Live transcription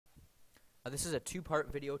This is a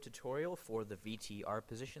two-part video tutorial for the VTR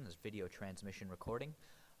position, this video transmission recording.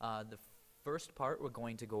 The first part, we're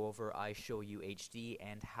going to go over iShowU HD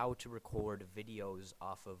and how to record videos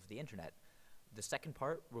off of the internet. The second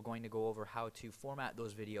part, we're going to go over how to format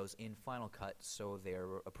those videos in Final Cut so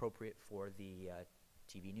they're appropriate for the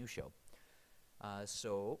TV news show.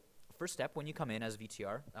 So, first step, when you come in as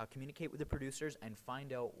VTR, communicate with the producers and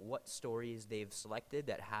find out what stories they've selected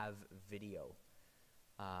that have video.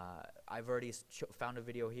 I've already found a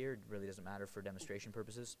video here. It really doesn't matter for demonstration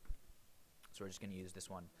purposes, so we're just going to use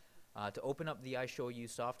this one. To open up the iShowU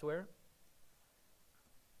software,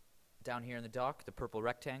 down here in the dock, the purple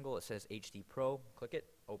rectangle, it says HD Pro. Click it,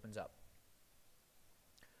 opens up.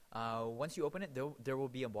 Once you open it, there will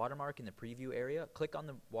be a watermark in the preview area. Click on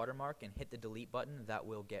the watermark and hit the delete button. That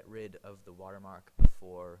will get rid of the watermark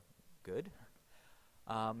for good.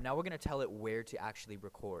 Now we're going to tell it where to actually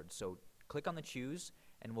record. So click on the choose,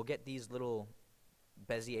 and we'll get these little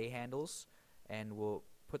Bezier handles, and we'll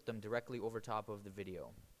put them directly over top of the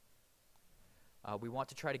video. We want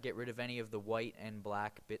to try to get rid of any of the white and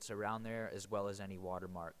black bits around there, as well as any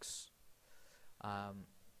watermarks.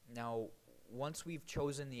 Now, once we've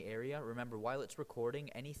chosen the area, remember, while it's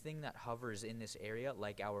recording, anything that hovers in this area,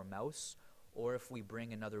 like our mouse, or if we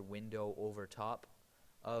bring another window over top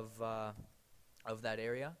of that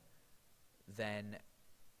area, then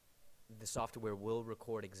the software will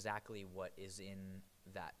record exactly what is in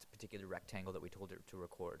that particular rectangle that we told it to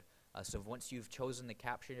record. So once you've chosen the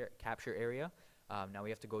capture area, now we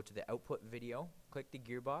have to go to the output video, click the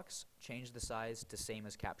gearbox, change the size to same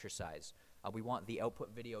as capture size. We want the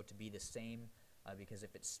output video to be the same because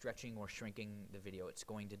if it's stretching or shrinking the video, it's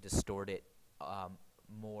going to distort it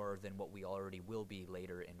more than what we already will be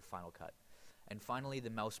later in Final Cut. And finally, the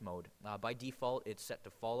mouse mode. By default, it's set to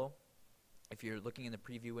follow. If you're looking in the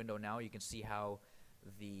preview window now, you can see how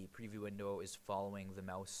the preview window is following the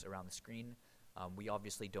mouse around the screen. We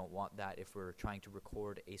obviously don't want that if we're trying to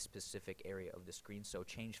record a specific area of the screen, so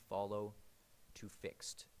change follow to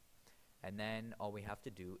fixed. And then all we have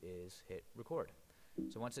to do is hit record.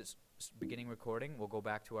 So once it's beginning recording, we'll go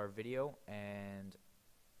back to our video and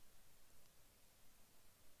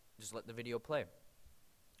just let the video play.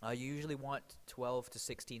 You usually want 12 to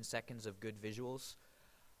 16 seconds of good visuals.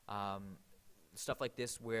 Stuff like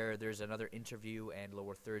this where there's another interview and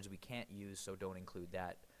lower thirds we can't use, so don't include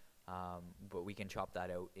that. But we can chop that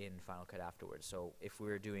out in Final Cut afterwards. So if we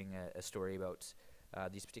were doing a story about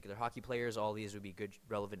these particular hockey players, all these would be good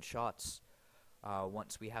relevant shots.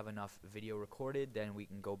 Once we have enough video recorded, then we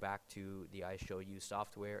can go back to the iShowU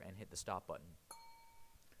software and hit the stop button.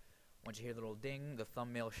 Once you hear the little ding, the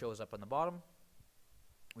thumbnail shows up on the bottom.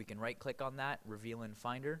 We can right click on that, reveal in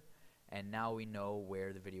Finder, and now we know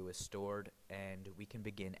where the video is stored, and we can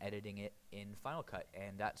begin editing it in Final Cut,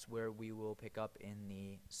 and that's where we will pick up in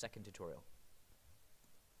the second tutorial.